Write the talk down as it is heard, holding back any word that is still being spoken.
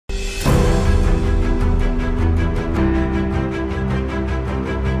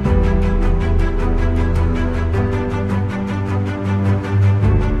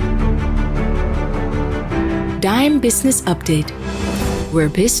Prime Business Update, where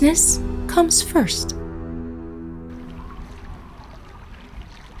business comes first.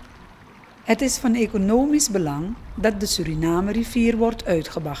 Het is van economisch belang dat de Suriname Rivier wordt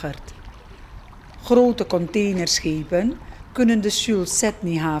uitgebaggerd. Grote containerschepen kunnen de Jules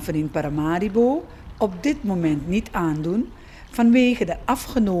Sydney-haven in Paramaribo op dit moment niet aandoen vanwege de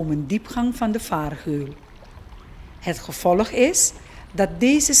afgenomen diepgang van de vaargeul. Het gevolg is dat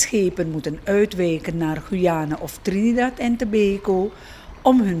deze schepen moeten uitwijken naar Guyana of Trinidad en Tobago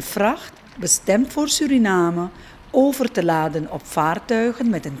om hun vracht, bestemd voor Suriname, over te laden op vaartuigen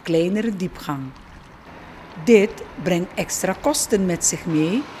met een kleinere diepgang. Dit brengt extra kosten met zich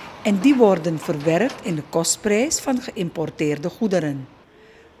mee en die worden verwerkt in de kostprijs van geïmporteerde goederen.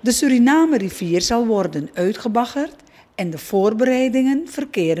 De Suriname Rivier zal worden uitgebaggerd en de voorbereidingen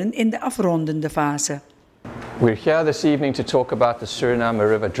verkeren in de afrondende fase. We're here this evening to talk about the Suriname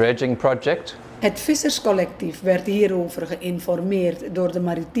River Dredging Project. Het visserscollectief werd hierover geïnformeerd door de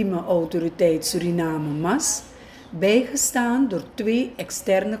maritieme autoriteit Suriname MAS, bijgestaan door 2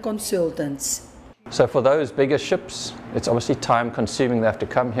 externe consultants. So for those bigger ships, it's obviously time consuming. They have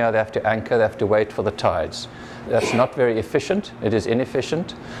to come here, they have to anchor, they have to wait for the tides. That's not very efficient, it is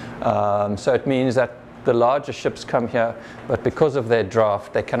inefficient. So it means that the larger ships come here, but because of their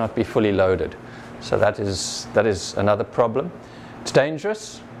draft, they cannot be fully loaded. So that is another problem. It's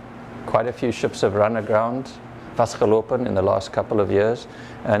dangerous. Quite a few ships have run aground, vastgelopen, in the last couple of years.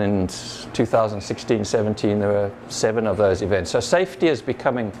 And in 2016-17, there were 7 of those events. So safety is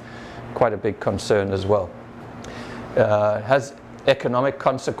becoming quite a big concern as well. Has economic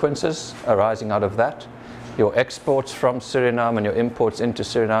consequences arising out of that. Your exports from Suriname and your imports into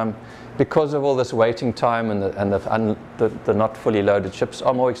Suriname, because of all this waiting time and the not fully loaded ships,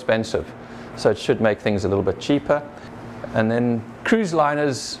 are more expensive. So it should make things a little bit cheaper. And then cruise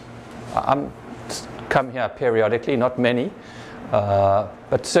liners come here periodically, not many,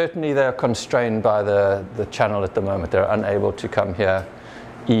 but certainly they're constrained by the channel at the moment. They're unable to come here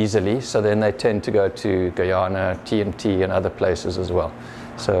easily, so then they tend to go to Guyana, TNT and other places as well.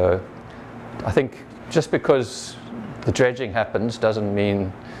 So I think just because the dredging happens doesn't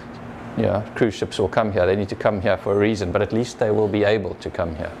mean cruise ships will come here. They need to come here for a reason, but at least they will be able to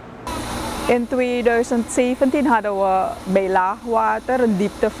come here. In 2017 hadden we bij laagwater een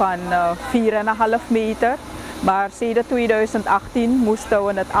diepte van 4,5 meter. Maar sinds 2018 moesten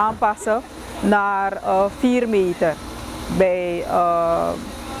we het aanpassen naar 4 meter bij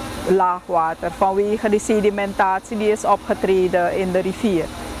laagwater. Vanwege de sedimentatie die is opgetreden in de rivier.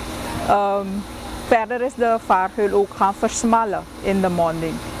 Verder is de vaargeul ook gaan versmallen in de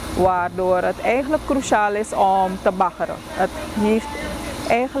monding. Waardoor het eigenlijk cruciaal is om te baggeren. Het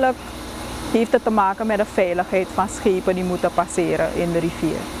heeft het te maken met de veiligheid van schepen die moeten passeren in de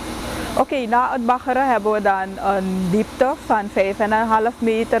rivier. Oké, na het baggeren hebben we dan een diepte van 5,5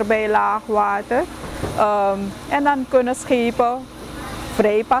 meter bij laagwater. En dan kunnen schepen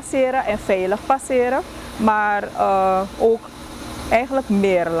vrij passeren en veilig passeren, maar ook eigenlijk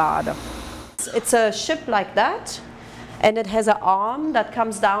meer laden. It's a ship like that, and it has an arm that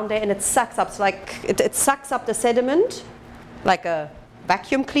comes down there and it sucks up. So it sucks up the sediment like a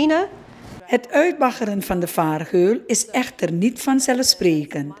vacuum cleaner. Het uitbaggeren van de vaargeul is echter niet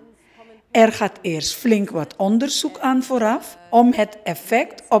vanzelfsprekend. Er gaat eerst flink wat onderzoek aan vooraf om het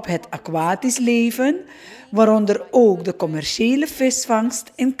effect op het aquatisch leven, waaronder ook de commerciële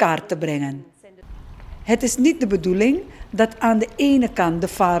visvangst, in kaart te brengen. Het is niet de bedoeling dat aan de ene kant de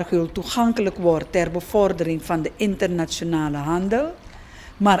vaargeul toegankelijk wordt ter bevordering van de internationale handel,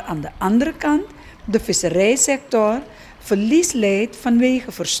 maar aan de andere kant de visserijsector verlies leidt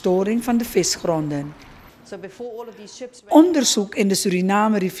vanwege verstoring van de visgronden. Onderzoek in de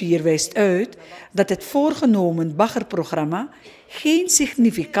Suriname Rivier wijst uit dat het voorgenomen Baggerprogramma geen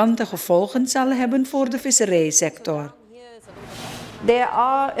significante gevolgen zal hebben voor de visserijsector. There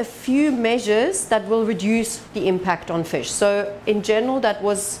are a few measures that will reduce the impact on fish. So in general that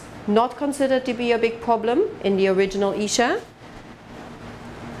was not considered to be a big problem in the original ISHA.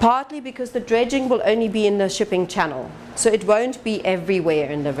 Partly because the dredging will only be in the shipping channel. So it won't be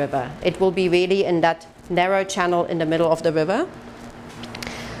everywhere in the river. It will be really in that narrow channel in the middle of the river.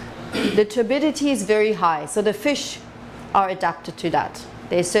 The turbidity is very high, so the fish are adapted to that.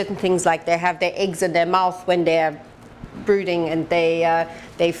 There's certain things like they have their eggs in their mouth when they're brooding, and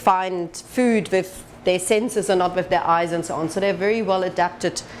they find food with their senses and not with their eyes and so on. So they're very well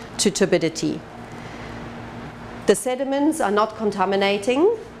adapted to turbidity. The sediments are not contaminating,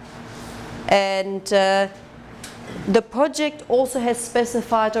 and the project also has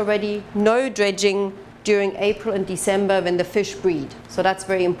specified already no dredging during April and December when the fish breed. So that's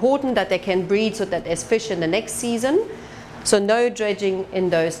very important that they can breed so that there's fish in the next season. So no dredging in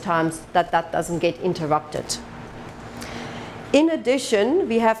those times, that doesn't get interrupted. In addition,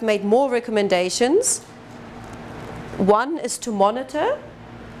 we have made more recommendations. One is to monitor,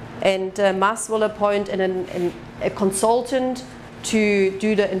 and MAS will appoint a consultant to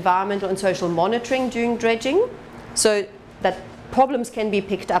do the environmental and social monitoring during dredging, so that problems can be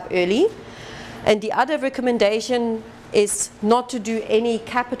picked up early. And the other recommendation is not to do any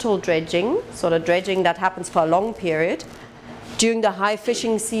capital dredging, sort of dredging that happens for a long period, during the high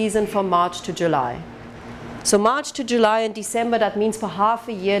fishing season from March to July. So March to July and December, that means for half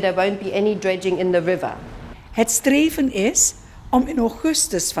a year there won't be any dredging in the river. Het streven is om in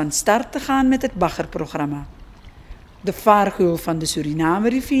augustus van start te gaan met het Baggerprogramma. De vaargeul van de Suriname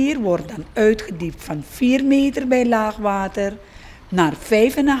rivier wordt dan uitgediept van 4 meter bij laagwater naar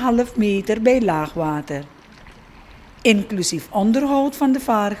 5,5 meter bij laagwater. Inclusief onderhoud van de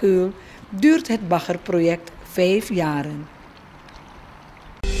vaargeul duurt het baggerproject 5 jaren.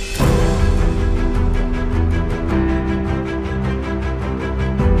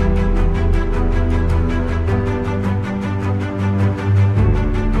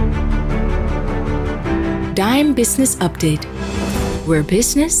 Dime Business Update, where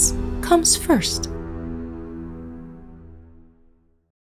business comes first.